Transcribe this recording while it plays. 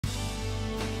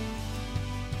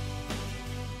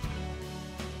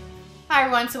Hi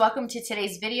everyone, so welcome to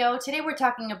today's video. Today we're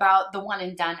talking about the one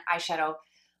and done eyeshadow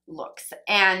looks,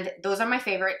 and those are my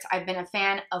favorites. I've been a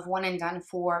fan of one and done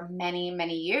for many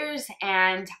years,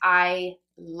 and I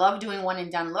love doing one and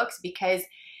done looks because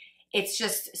it's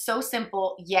just so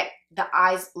simple, yet the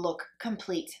eyes look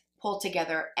complete, pulled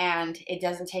together, and it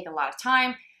doesn't take a lot of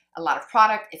time, a lot of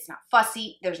product. It's not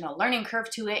fussy. There's no learning curve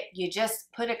to it. You just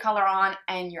put a color on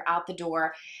and you're out the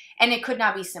door, and it could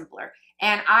not be simpler.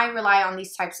 And I rely on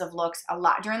these types of looks a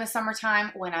lot during the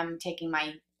summertime when I'm taking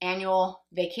my annual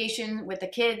vacation with the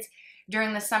kids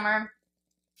during the summer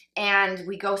and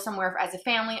we go somewhere as a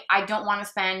family. I don't want to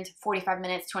spend 45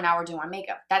 minutes to an hour doing my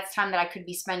makeup. That's time that I could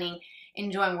be spending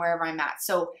enjoying wherever I'm at.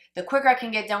 So the quicker I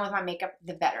can get done with my makeup,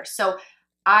 the better. So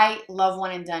I love one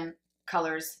and done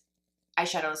colors,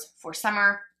 eyeshadows for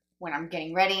summer when I'm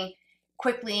getting ready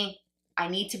quickly. I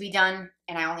need to be done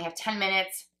and I only have 10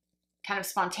 minutes. Kind of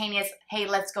spontaneous, hey,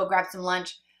 let's go grab some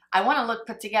lunch. I want to look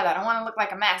put together. I don't want to look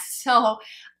like a mess. So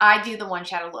I do the one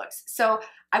shadow looks. So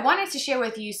I wanted to share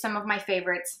with you some of my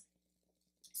favorites,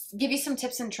 give you some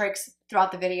tips and tricks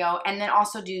throughout the video, and then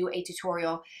also do a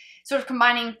tutorial, sort of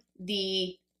combining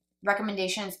the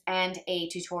recommendations and a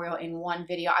tutorial in one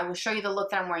video. I will show you the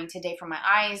look that I'm wearing today for my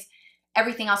eyes.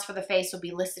 Everything else for the face will be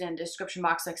listed in the description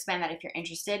box, so expand that if you're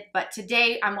interested. But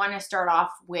today I want to start off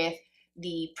with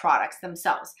the products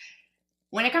themselves.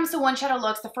 When it comes to one shadow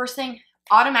looks, the first thing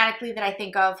automatically that I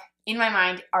think of in my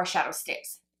mind are shadow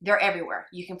sticks. They're everywhere.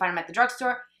 You can find them at the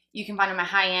drugstore. You can find them at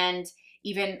high-end,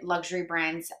 even luxury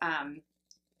brands.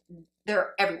 They're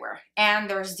everywhere. And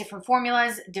there's different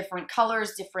formulas, different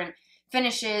colors, different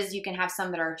finishes. You can have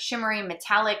some that are shimmery,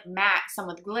 metallic, matte, some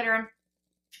with glitter.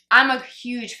 I'm a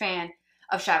huge fan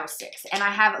of shadow sticks, and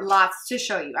I have lots to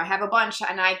show you. I have a bunch,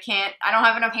 and I don't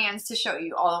have enough hands to show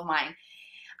you all of mine.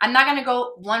 I'm not going to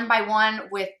go one by one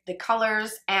with the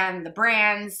colors and the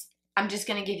brands. I'm just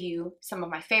going to give you some of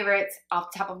my favorites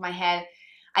off the top of my head.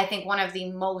 I think one of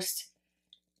the most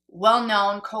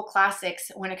well-known cult classics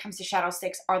when it comes to shadow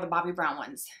sticks are the Bobbi Brown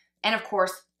ones. And of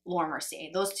course, Laura Mercier.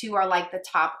 Those two are like the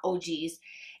top OGs,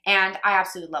 and I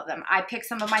absolutely love them. I picked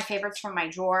some of my favorites from my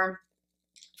drawer.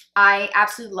 I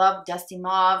absolutely love Dusty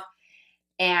Mauve,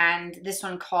 and this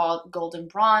one called Golden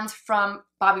Bronze from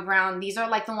Bobbi Brown. These are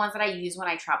like the ones that I use when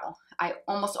I travel. I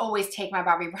almost always take my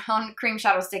Bobbi Brown cream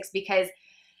shadow sticks because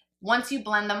once you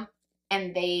blend them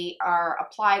and they are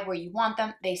applied where you want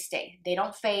them, they stay. They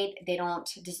don't fade, they don't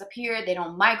disappear, they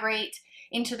don't migrate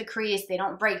into the crease, they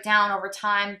don't break down over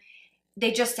time.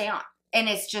 They just stay on. And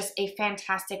it's just a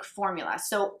fantastic formula.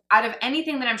 So out of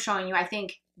anything that I'm showing you, I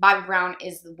think Bobbi Brown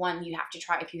is the one you have to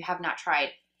try if you have not tried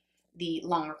the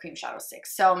longer cream shadow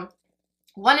sticks. So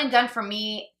one and done for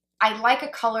me, I like a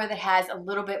color that has a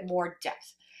little bit more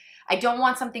depth. I don't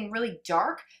want something really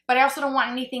dark, but I also don't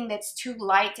want anything that's too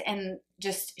light and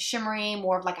just shimmery,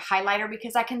 more of like a highlighter,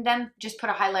 because I can then just put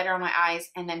a highlighter on my eyes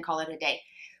and then call it a day.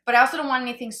 But I also don't want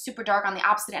anything super dark on the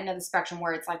opposite end of the spectrum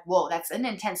where it's like, whoa, that's an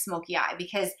intense smoky eye,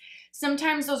 because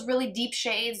sometimes those really deep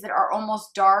shades that are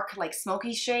almost dark, like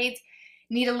smoky shades,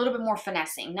 need a little bit more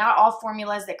finessing. Not all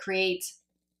formulas that create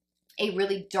a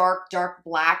really dark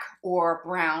black or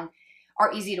brown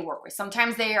are easy to work with.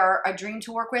 Sometimes they are a dream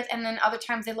to work with, and then other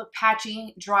times they look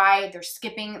patchy, dry, they're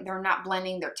skipping, they're not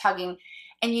blending, they're tugging,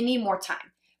 and you need more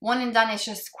time. One and done is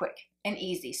just quick and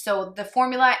easy. So the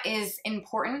formula is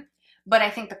important, but I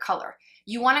think the color.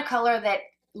 You want a color that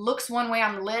looks one way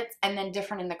on the lids and then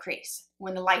different in the crease.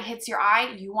 When the light hits your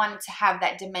eye, you want it to have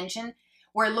that dimension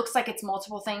where it looks like it's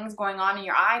multiple things going on in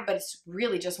your eye, but it's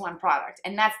really just one product.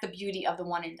 And that's the beauty of the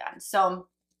one and done. So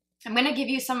I'm gonna give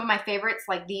you some of my favorites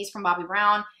like these from Bobbi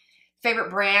Brown, favorite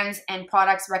brands and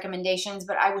products recommendations,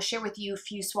 but I will share with you a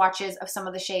few swatches of some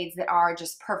of the shades that are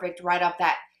just perfect, right up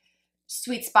that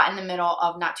sweet spot in the middle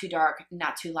of not too dark,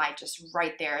 not too light, just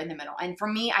right there in the middle. And for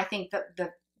me, I think that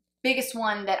the biggest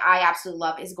one that I absolutely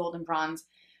love is Golden Bronze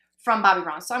from Bobbi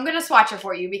Brown. So I'm gonna swatch it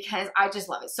for you because I just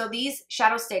love it. So these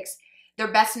shadow sticks,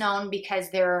 they're best known because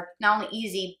they're not only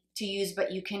easy to use,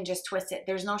 but you can just twist it.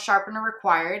 There's no sharpener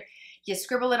required. You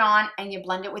scribble it on and you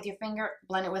blend it with your finger,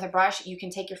 blend it with a brush. You can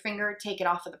take your finger, take it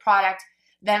off of the product,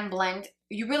 then blend.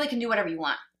 You really can do whatever you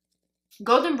want.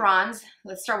 Golden Bronze,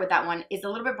 let's start with that one, is a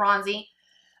little bit bronzy,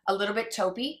 a little bit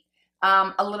taupey,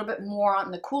 a little bit more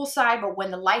on the cool side, but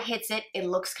when the light hits it, it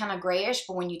looks kind of grayish,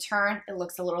 but when you turn, it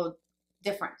looks a little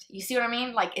different. You see what I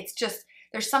mean? Like it's just,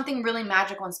 there's something really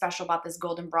magical and special about this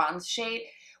Golden Bronze shade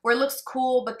where it looks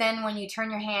cool, but then when you turn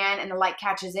your hand and the light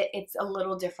catches it, it's a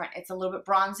little different. It's a little bit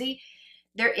bronzy.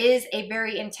 There is a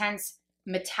very intense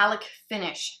metallic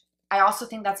finish. I also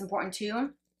think that's important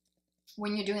too.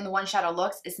 When you're doing the one shadow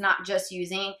looks, it's not just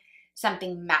using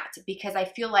something matte, because I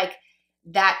feel like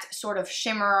that sort of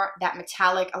shimmer, that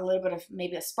metallic, a little bit of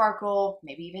maybe a sparkle,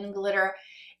 maybe even glitter.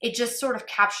 It just sort of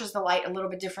captures the light a little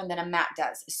bit different than a matte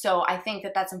does. So I think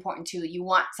that that's important too. You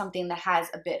want something that has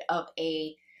a bit of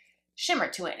a shimmer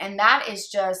to it. And that is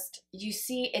just, you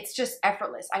see, it's just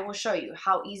effortless. I will show you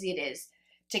how easy it is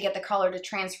to get the color to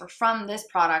transfer from this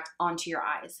product onto your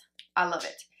eyes. I love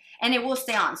it. And it will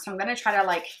stay on. So I'm going to try to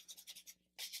like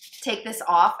take this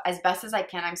off as best as I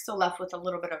can. I'm still left with a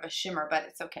little bit of a shimmer, but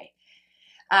it's okay.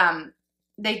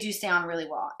 They do stay on really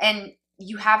well. And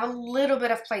you have a little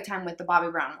bit of playtime with the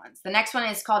Bobbi Brown ones. The next one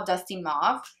is called Dusty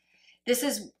Mauve. This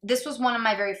was one of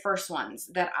my very first ones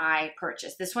that I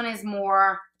purchased. This one is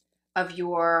more of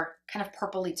your kind of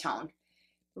purpley tone.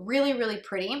 Really, really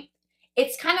pretty.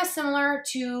 It's kind of similar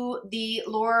to the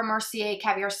Laura Mercier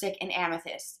Caviar Stick in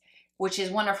Amethyst, which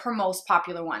is one of her most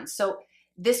popular ones. So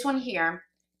this one here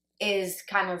is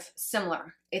kind of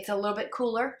similar. It's a little bit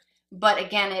cooler, but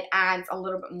again, it adds a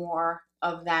little bit more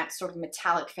of that sort of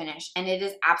metallic finish, and it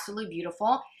is absolutely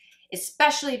beautiful.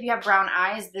 Especially if you have brown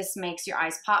eyes, this makes your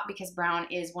eyes pop because brown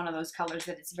is one of those colors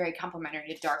that it's very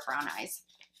complementary to dark brown eyes.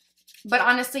 But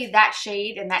honestly, that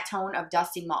shade and that tone of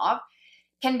Dusty Mauve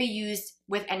can be used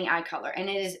with any eye color, and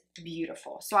it is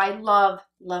beautiful. So I love,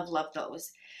 love, love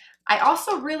those. I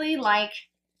also really like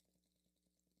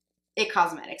It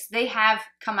Cosmetics. They have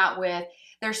come out with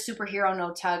their Superhero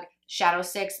No Tug Shadow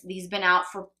Sticks. These have been out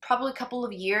for probably a couple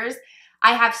of years.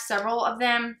 I have several of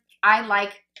them. I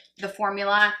like the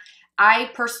formula. I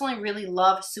personally really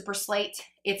love Super Slate.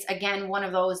 It's, again, one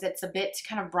of those that's a bit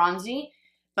kind of bronzy,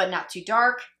 but not too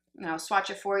dark. And I'll swatch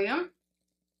it for you.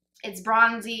 It's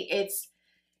bronzy. It's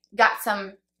got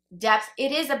some depth.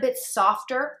 It is a bit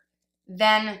softer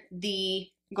than the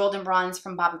Golden Bronze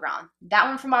from Bobbi Brown. That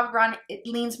one from Bobbi Brown, it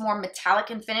leans more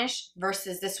metallic in finish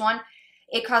versus this one.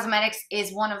 It Cosmetics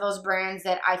is one of those brands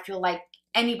that I feel like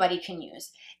anybody can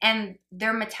use. And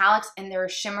their metallics and their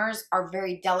shimmers are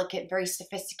very delicate, very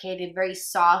sophisticated, very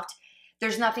soft.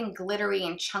 There's nothing glittery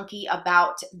and chunky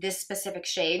about this specific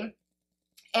shade.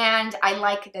 And I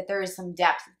like that there is some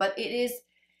depth, but it is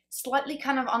slightly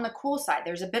kind of on the cool side.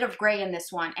 There's a bit of gray in this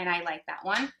one, and I like that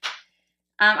one.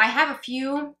 I have a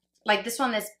few, like this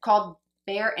one that's called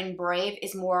Bare and Brave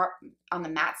is more on the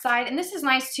matte side. And this is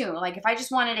nice too. Like if I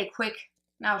just wanted a quick,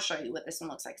 now I'll show you what this one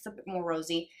looks like. It's a bit more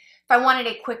rosy. If I wanted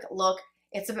a quick look,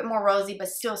 it's a bit more rosy, but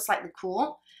still slightly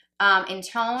cool in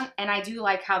tone. And I do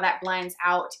like how that blends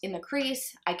out in the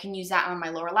crease. I can use that on my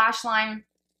lower lash line.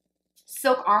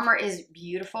 Silk Armor is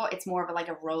beautiful. It's more of like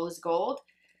a rose gold.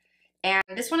 And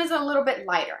this one is a little bit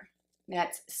lighter.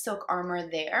 That's Silk Armor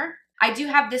there. I do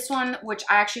have this one, which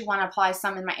I actually want to apply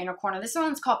some in my inner corner. This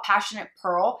one's called Passionate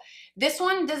Pearl. This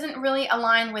one doesn't really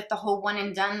align with the whole one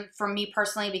and done for me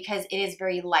personally because it is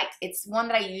very light. It's one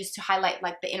that I use to highlight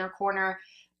like the inner corner.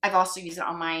 I've also used it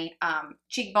on my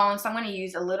cheekbones. So I'm going to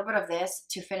use a little bit of this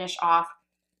to finish off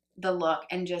the look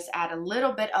and just add a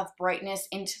little bit of brightness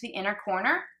into the inner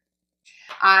corner.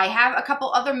 I have a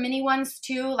couple other mini ones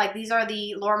too. Like these are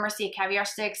the Laura Mercier Caviar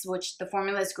Sticks, which the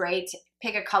formula is great.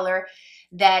 Pick a color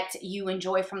that you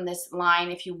enjoy from this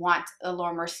line if you want a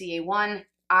Laura Mercier one.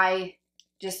 I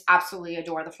just absolutely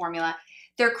adore the formula.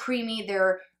 They're creamy,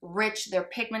 they're rich, they're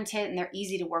pigmented, and they're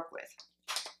easy to work with.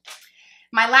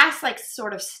 My last like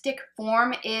sort of stick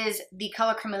form is the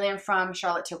color Chameleon from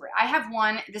Charlotte Tilbury. I have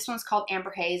one, this one's called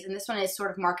Amber Haze, and this one is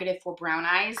sort of marketed for brown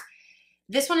eyes.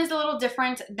 This one is a little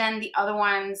different than the other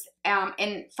ones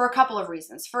and for a couple of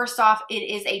reasons. First off, it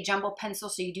is a jumbo pencil,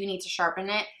 so you do need to sharpen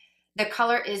it. The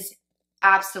color is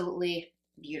absolutely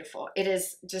beautiful. It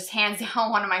is just hands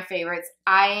down one of my favorites.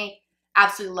 I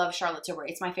absolutely love Charlotte Tilbury.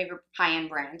 It's my favorite high-end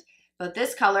brand. But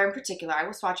this color in particular, I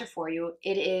will swatch it for you.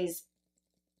 It is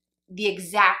the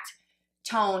exact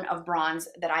tone of bronze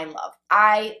that I love.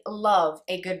 I love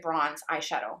a good bronze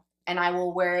eyeshadow, and I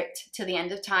will wear it to the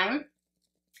end of time.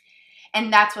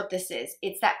 And that's what this is.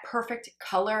 It's that perfect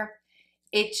color.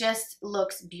 It just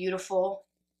looks beautiful.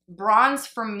 Bronze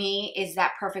for me is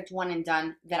that perfect one and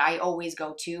done that I always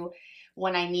go to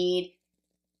when I need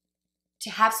to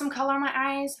have some color in my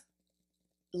eyes,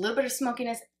 a little bit of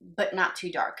smokiness, but not too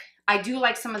dark. I do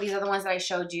like some of these other ones that I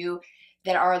showed you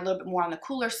that are a little bit more on the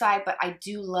cooler side, but I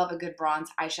do love a good bronze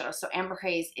eyeshadow. So Amber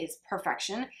Haze is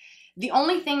perfection. The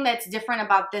only thing that's different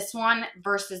about this one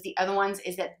versus the other ones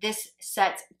is that this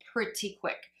sets pretty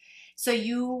quick. So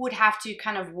you would have to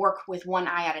kind of work with one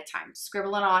eye at a time.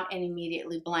 Scribble it on and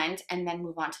immediately blend and then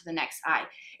move on to the next eye.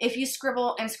 If you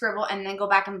scribble and then go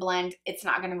back and blend, it's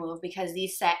not going to move because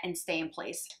these set and stay in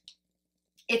place.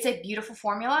 It's a beautiful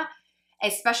formula,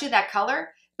 especially that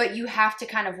color, but you have to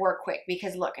kind of work quick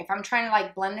because look, if I'm trying to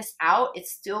like blend this out, it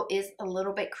still is a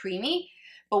little bit creamy,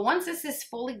 But once this is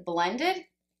fully blended,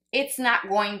 it's not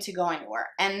going to go anywhere.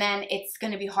 And then it's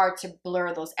going to be hard to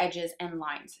blur those edges and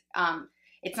lines.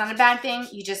 It's not a bad thing.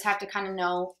 You just have to kind of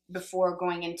know before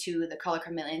going into the color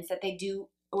Chameleons that they do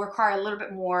require a little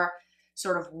bit more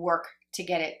sort of work to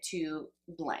get it to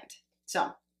blend.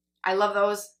 So I love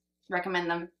those. Recommend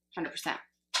them 100%.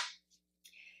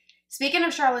 Speaking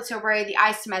of Charlotte Tilbury, the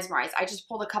Eyes to Mesmerize. I just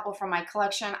pulled a couple from my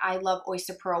collection. I love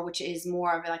Oyster Pearl, which is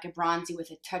more of like a bronzy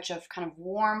with a touch of kind of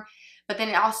warm, but then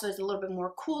it also is a little bit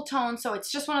more cool tone. So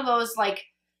it's just one of those like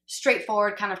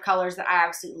straightforward kind of colors that I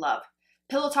absolutely love.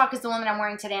 Pillow Talk is the one that I'm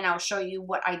wearing today, and I'll show you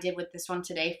what I did with this one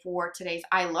today for today's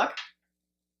eye look.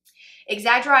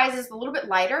 Exaggerize is a little bit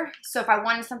lighter, so if I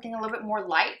wanted something a little bit more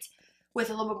light with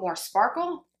a little bit more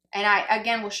sparkle, and I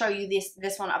again will show you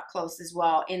this one up close as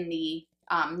well in the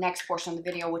next portion of the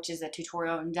video, which is a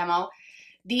tutorial and demo.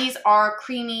 These are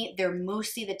creamy, they're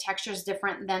moussey, the texture is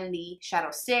different than the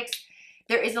Shadow Sticks.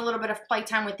 There is a little bit of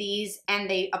playtime with these, and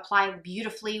they apply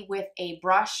beautifully with a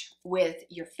brush with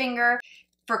your finger.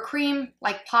 For cream,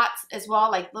 like pots as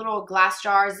well, like little glass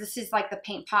jars, this is like the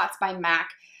Paint Pots by MAC.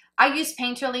 I use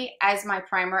Painterly as my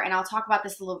primer, and I'll talk about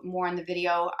this a little bit more in the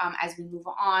video as we move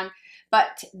on.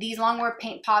 But these longwear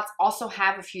paint pots also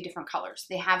have a few different colors.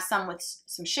 They have some with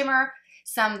some shimmer,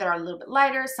 some that are a little bit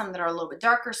lighter, some that are a little bit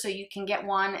darker, so you can get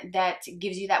one that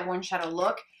gives you that one shadow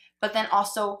look, but then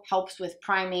also helps with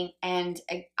priming. And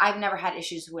I've never had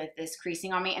issues with this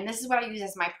creasing on me, and this is what I use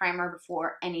as my primer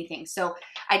before anything. So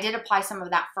I did apply some of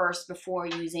that first before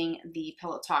using the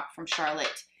Pillow Talk from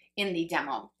Charlotte in the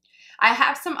demo. I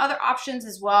have some other options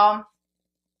as well,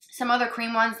 some other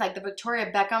cream ones like the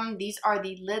Victoria Beckham. These are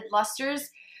the lid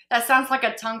lusters. That sounds like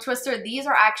a tongue twister. These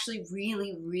are actually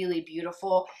really, really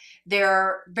beautiful.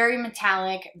 They're very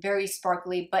metallic, very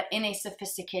sparkly, but in a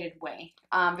sophisticated way.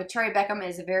 Victoria Beckham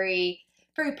is a very,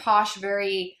 very posh,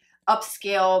 very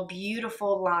upscale,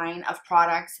 beautiful line of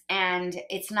products, and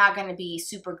it's not going to be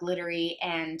super glittery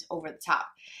and over the top.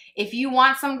 If you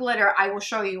want some glitter, I will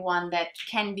show you one that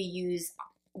can be used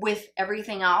with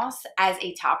everything else as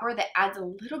a topper that adds a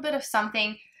little bit of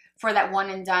something for that one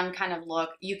and done kind of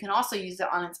look. You can also use it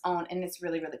on its own, and it's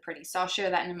really, really pretty. So I'll share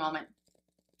that in a moment.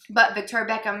 But Victoria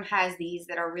Beckham has these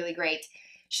that are really great.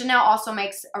 Chanel also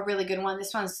makes a really good one.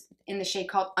 This one's in the shade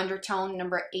called Undertone,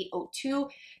 number 802.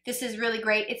 This is really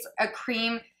great. It's a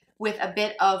cream with a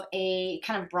bit of a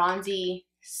kind of bronzy,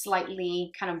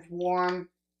 slightly kind of warm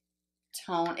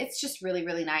tone. It's just really,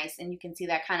 really nice. And you can see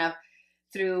that kind of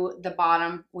through the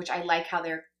bottom, which I like how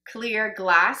they're clear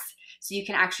glass, so you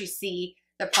can actually see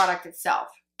the product itself.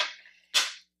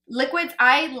 Liquids,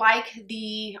 I like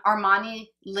the Armani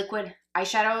liquid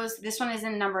eyeshadows. This one is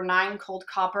in number 9, Cold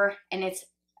Copper, and it's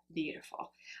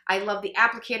beautiful. I love the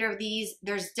applicator of these.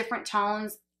 There's different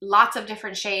tones, lots of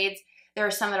different shades. There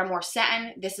are some that are more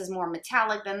satin. This is more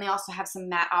metallic. Then they also have some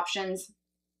matte options.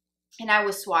 And I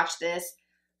will swatch this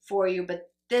for you,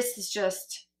 but this is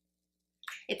just,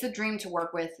 it's a dream to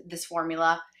work with, this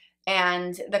formula.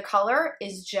 And the color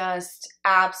is just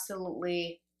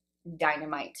absolutely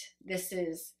dynamite. This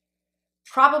is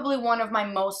probably one of my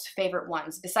most favorite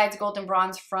ones. Besides Golden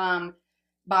Bronze from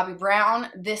Bobbi Brown,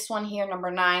 this one here, number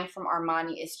 9 from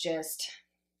Armani, is just,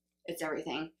 it's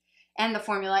everything. And the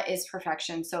formula is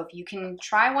perfection. So if you can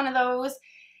try one of those,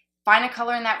 find a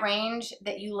color in that range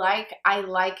that you like. I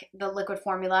like the liquid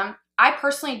formula. I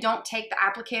personally don't take the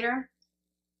applicator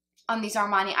on these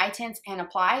Armani Eye Tints and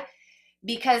apply,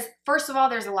 because first of all,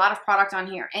 there's a lot of product on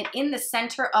here. And in the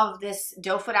center of this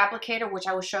doe foot applicator, which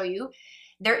I will show you,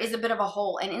 there is a bit of a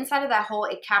hole. And inside of that hole,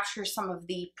 it captures some of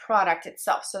the product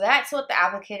itself. So that's what the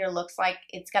applicator looks like.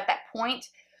 It's got that point,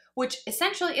 which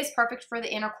essentially is perfect for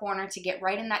the inner corner to get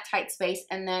right in that tight space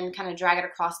and then kind of drag it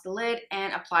across the lid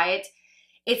and apply it.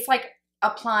 It's like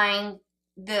applying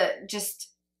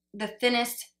just the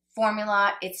thinnest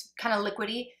formula. It's kind of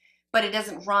liquidy, but it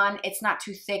doesn't run. It's not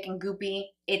too thick and goopy.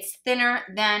 It's thinner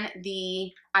than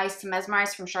the Eyes to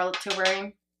Mesmerize from Charlotte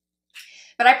Tilbury.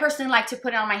 But I personally like to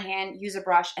put it on my hand, use a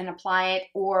brush and apply it,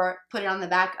 or put it on the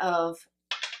back of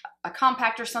a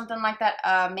compact or something like that,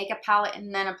 a makeup palette,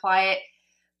 and then apply it.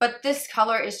 But this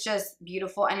color is just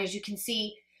beautiful. And as you can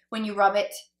see, when you rub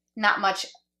it, not much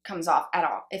comes off at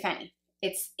all, if any.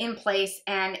 It's in place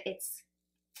and it's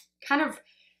kind of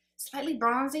slightly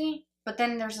bronzy, but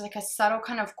then there's like a subtle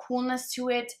kind of coolness to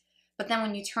it. But then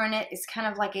when you turn it, it's kind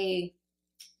of like a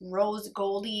rose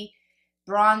goldy,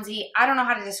 bronzy. I don't know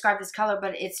how to describe this color,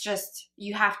 but it's just,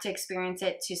 you have to experience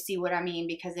it to see what I mean,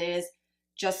 because it is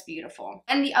just beautiful.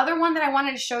 And the other one that I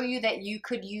wanted to show you that you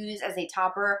could use as a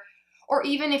topper, or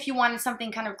even if you wanted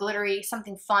something kind of glittery,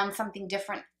 something fun, something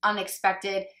different,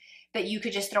 unexpected, that you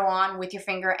could just throw on with your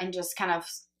finger and just kind of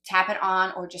tap it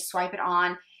on or just swipe it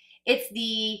on. It's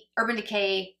the Urban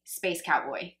Decay Space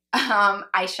Cowboy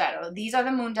eyeshadow. These are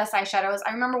the Moon Dust eyeshadows.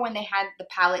 I remember when they had the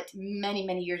palette many,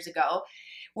 many years ago,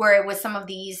 where it was some of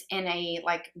these in a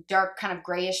like dark kind of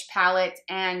grayish palette,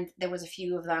 and there was a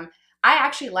few of them. I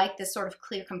actually like this sort of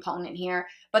clear component here,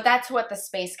 but that's what the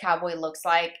Space Cowboy looks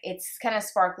like. It's kind of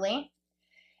sparkly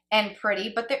and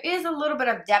pretty, but there is a little bit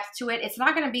of depth to it. It's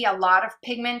not going to be a lot of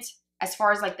pigment as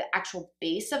far as like the actual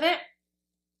base of it.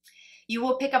 You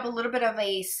will pick up a little bit of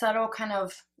a subtle kind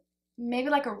of, maybe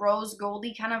like a rose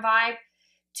goldy kind of vibe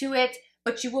to it,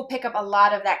 but you will pick up a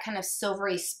lot of that kind of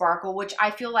silvery sparkle, which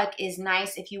I feel like is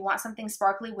nice if you want something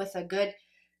sparkly with a good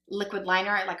liquid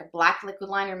liner, like a black liquid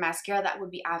liner mascara. That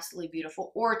would be absolutely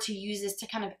beautiful. Or to use this to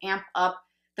kind of amp up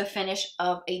the finish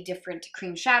of a different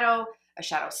cream shadow, a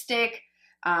shadow stick,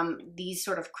 these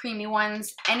sort of creamy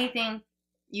ones, anything.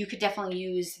 You could definitely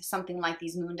use something like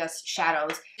these Moon Dust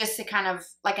shadows. Just to kind of,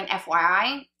 like an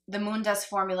FYI, the Moon Dust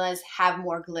formulas have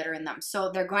more glitter in them. So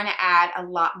they're going to add a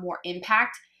lot more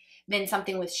impact than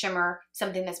something with shimmer,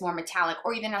 something that's more metallic,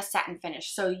 or even a satin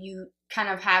finish. So you kind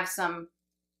of have some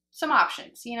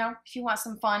options, you know, if you want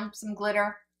some fun, some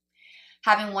glitter.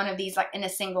 Having one of these like in a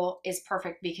single is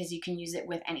perfect because you can use it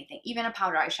with anything, even a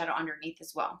powder eyeshadow underneath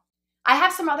as well. I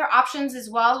have some other options as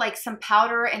well, like some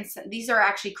powder, and these are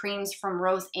actually creams from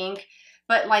Rose Inc.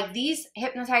 But like these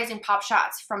hypnotizing pop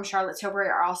shots from Charlotte Tilbury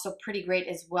are also pretty great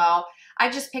as well.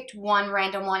 I just picked one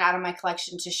random one out of my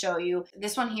collection to show you.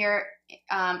 This one here,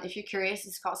 if you're curious,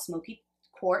 is called Smoky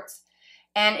Quartz,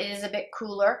 and it is a bit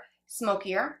cooler,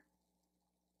 smokier,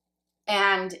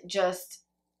 and just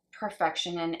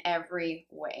perfection in every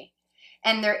way.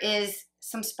 And there is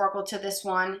some sparkle to this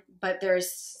one, but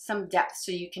there's some depth,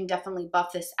 so you can definitely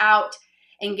buff this out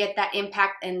and get that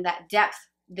impact and that depth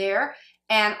there,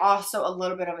 and also a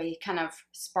little bit of a kind of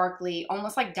sparkly,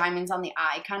 almost like diamonds on the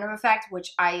eye kind of effect,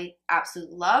 which I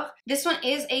absolutely love. This one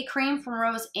is a cream from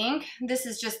Rose Inc. This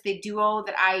is just the duo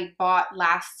that I bought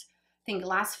last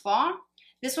fall.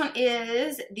 This one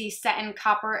is the Satin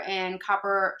Copper and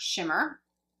Copper Shimmer.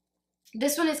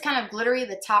 This one is kind of glittery,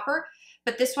 the topper,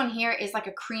 but this one here is like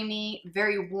a creamy,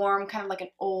 very warm, kind of like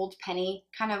an old penny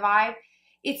kind of vibe.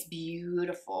 It's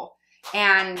beautiful,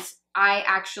 and I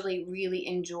actually really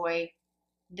enjoy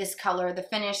this color, the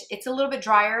finish. It's a little bit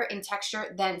drier in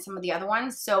texture than some of the other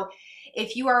ones. So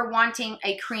if you are wanting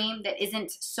a cream that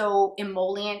isn't so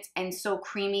emollient and so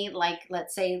creamy, like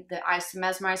let's say the Eyes to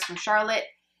Mesmerize from Charlotte,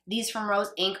 these from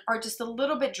Rose Inc. are just a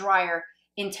little bit drier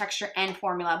in texture and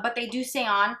formula, but they do stay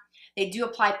on. They do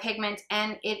apply pigment,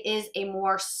 and it is a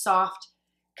more soft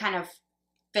kind of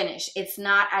finish. It's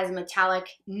not as metallic,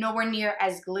 nowhere near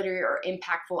as glittery or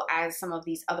impactful as some of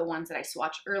these other ones that I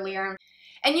swatched earlier.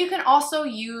 And you can also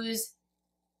use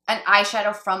an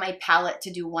eyeshadow from a palette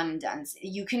to do one and dones.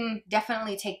 You can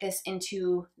definitely take this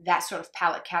into that sort of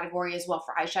palette category as well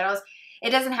for eyeshadows.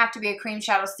 It doesn't have to be a cream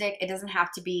shadow stick. It doesn't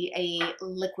have to be a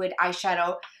liquid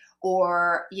eyeshadow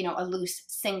or, you know, a loose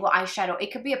single eyeshadow.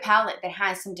 It could be a palette that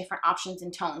has some different options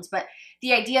and tones, but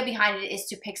the idea behind it is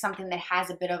to pick something that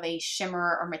has a bit of a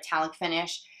shimmer or metallic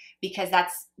finish, because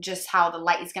that's just how the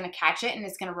light is going to catch it, and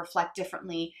it's going to reflect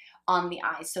differently on the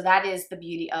eyes. So that is the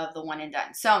beauty of the one and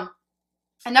done. So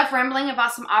enough rambling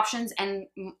about some options and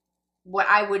what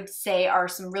I would say are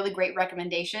some really great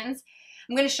recommendations.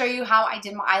 I'm going to show you how I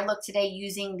did my eye look today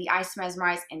using the Eyes to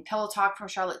Mesmerize and Pillow Talk from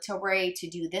Charlotte Tilbury to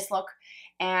do this look.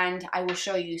 And I will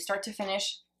show you start to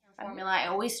finish formula. I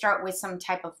always start with some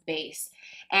type of base.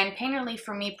 And Painterly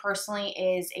for me personally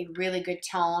is a really good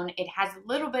tone. It has a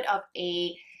little bit of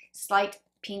a slight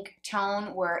pink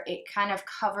tone where it kind of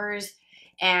covers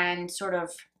and sort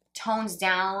of tones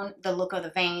down the look of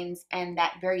the veins and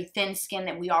that very thin skin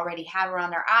that we already have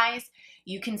around our eyes.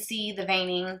 You can see the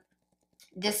veining,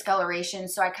 discoloration.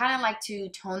 So I kind of like to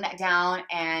tone that down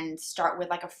and start with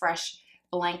like a fresh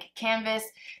blank canvas.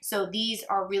 So these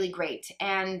are really great.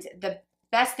 And the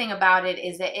best thing about it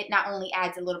is that it not only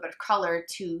adds a little bit of color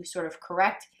to sort of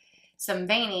correct some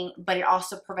veining, but it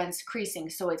also prevents creasing.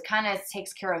 So it kind of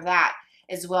takes care of that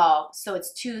as well. So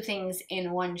it's two things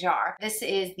in one jar. This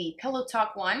is the Pillow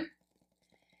Talk one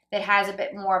that has a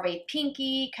bit more of a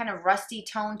pinky, kind of rusty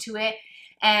tone to it.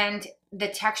 And the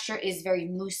texture is very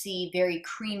moussey, very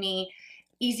creamy,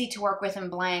 easy to work with and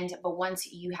blend, but once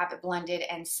you have it blended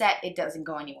and set, it doesn't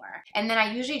go anywhere. And then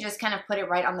I usually just kind of put it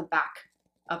right on the back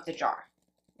of the jar,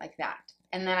 like that.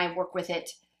 And then I work with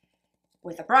it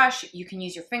with a brush. You can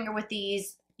use your finger with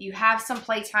these. You have some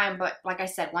playtime, but like I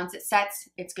said, once it sets,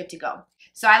 it's good to go.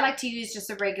 So I like to use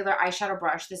just a regular eyeshadow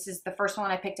brush. This is the first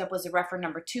one I picked up, was a Refer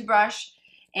number 2 brush.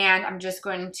 And I'm just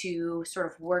going to sort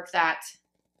of work that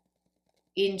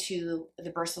into the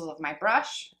bristles of my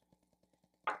brush.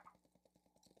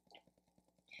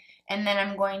 And then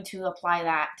I'm going to apply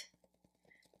that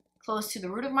close to the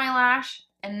root of my lash,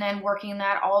 and then working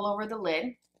that all over the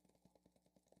lid.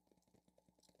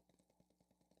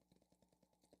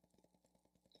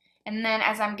 And then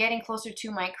as I'm getting closer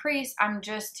to my crease, I'm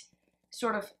just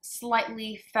sort of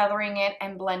slightly feathering it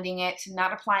and blending it,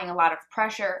 not applying a lot of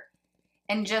pressure,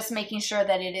 and just making sure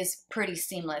that it is pretty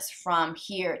seamless from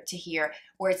here to here,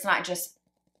 where it's not just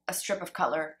a strip of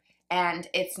color and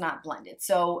it's not blended.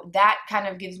 So that kind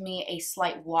of gives me a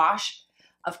slight wash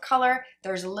of color.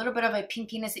 There's a little bit of a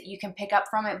pinkiness that you can pick up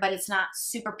from it, but it's not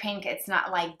super pink. It's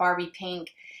not like Barbie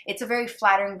pink. It's a very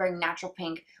flattering, very natural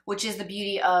pink, which is the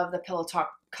beauty of the Pillow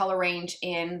Talk color range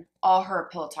in all her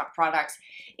Pillow Talk products.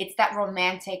 It's that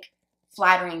romantic,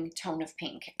 flattering tone of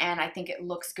pink, and I think it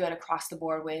looks good across the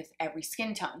board with every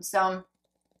skin tone. So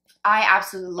I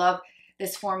absolutely love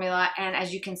this formula, and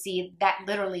as you can see, that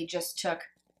literally just took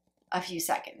a few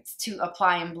seconds to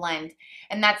apply and blend,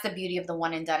 and that's the beauty of the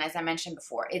one and done. As I mentioned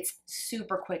before, it's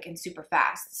super quick and super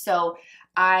fast. So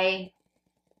I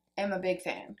am a big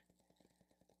fan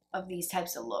of these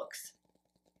types of looks.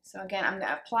 So again, I'm going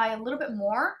to apply a little bit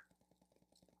more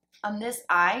on this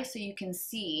eye so you can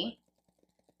see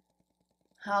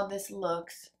how this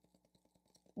looks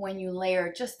when you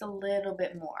layer just a little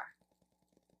bit more.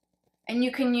 And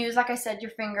you can use, like I said,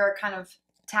 your finger, kind of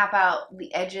tap out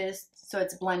the edges so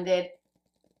it's blended.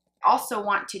 Also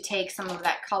want to take some of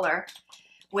that color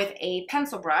with a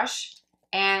pencil brush,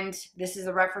 and this is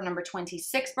a Rephr number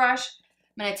 26 brush.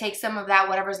 I'm going to take some of that,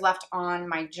 whatever's left on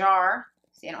my jar.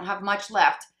 See, I don't have much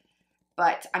left,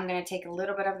 but I'm going to take a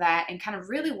little bit of that and kind of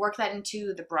really work that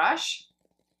into the brush.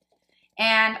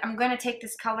 And I'm going to take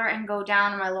this color and go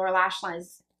down on my lower lash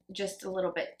lines just a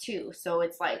little bit too, so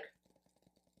it's like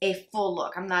a full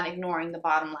look. I'm not ignoring the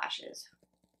bottom lashes.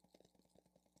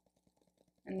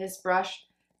 And this brush,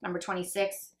 number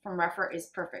 26 from Rephr, is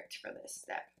perfect for this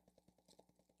step.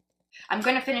 I'm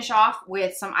going to finish off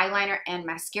with some eyeliner and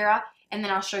mascara, and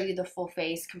then I'll show you the full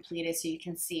face completed so you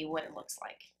can see what it looks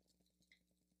like.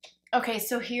 Okay,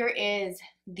 so here is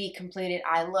the completed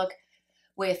eye look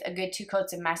with a good 2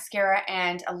 coats of mascara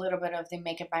and a little bit of the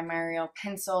Makeup by Mario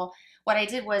pencil. What I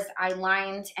did was I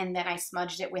lined and then I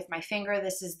smudged it with my finger.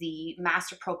 This is the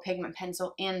Master Pro Pigment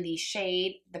Pencil in the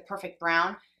shade, the Perfect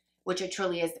Brown, which it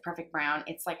truly is the perfect brown.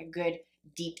 It's like a good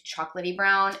deep chocolatey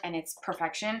brown, and it's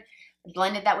perfection. I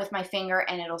blended that with my finger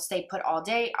and it'll stay put all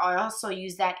day. I also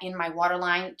use that in my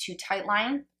waterline to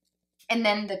tightline. And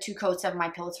then the 2 coats of my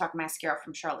Pillow Talk mascara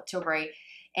from Charlotte Tilbury.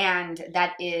 And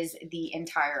that is the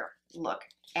entire look.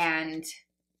 And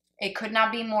it could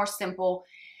not be more simple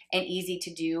and easy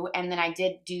to do. And then I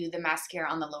did do the mascara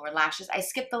on the lower lashes. I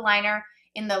skipped the liner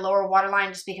in the lower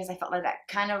waterline just because I felt like that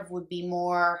kind of would be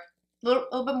more, a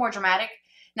little bit more dramatic.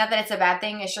 Not that it's a bad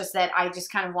thing, it's just that I just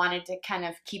kind of wanted to kind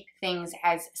of keep things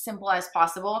as simple as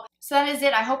possible. So that is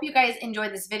it. I hope you guys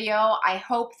enjoyed this video. I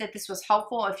hope that this was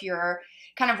helpful if you're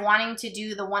kind of wanting to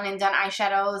do the one and done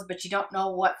eyeshadows, but you don't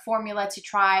know what formula to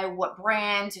try, what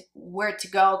brand, where to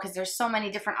go, because there's so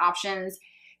many different options,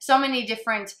 so many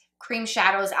different cream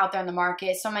shadows out there in the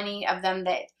market, so many of them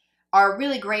that are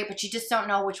really great, but you just don't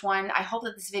know which one. I hope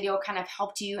that this video kind of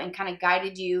helped you and kind of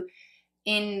guided you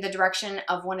in the direction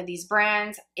of one of these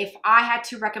brands. If I had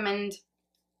to recommend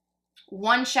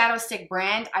one shadow stick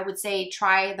brand, I would say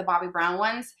try the Bobbi Brown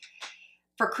ones.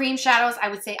 For cream shadows, I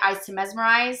would say Eyes to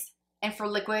Mesmerize. And for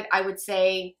liquid, I would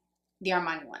say the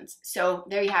Armani ones. So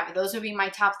there you have it. Those would be my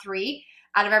top 3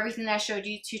 out of everything that I showed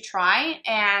you to try.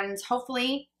 And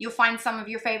hopefully you'll find some of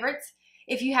your favorites.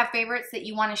 If you have favorites that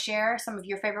you want to share, some of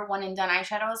your favorite one and done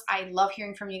eyeshadows, I love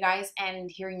hearing from you guys and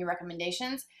hearing your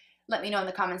recommendations. Let me know in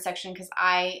the comment section, because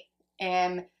I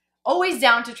am always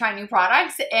down to try new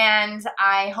products, and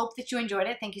I hope that you enjoyed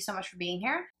it. Thank you so much for being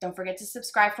here. Don't forget to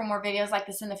subscribe for more videos like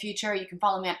this in the future. You can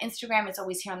follow me on Instagram. It's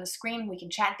always here on the screen. We can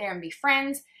chat there and be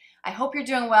friends. I hope you're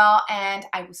doing well, and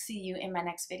I will see you in my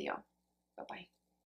next video. Bye-bye.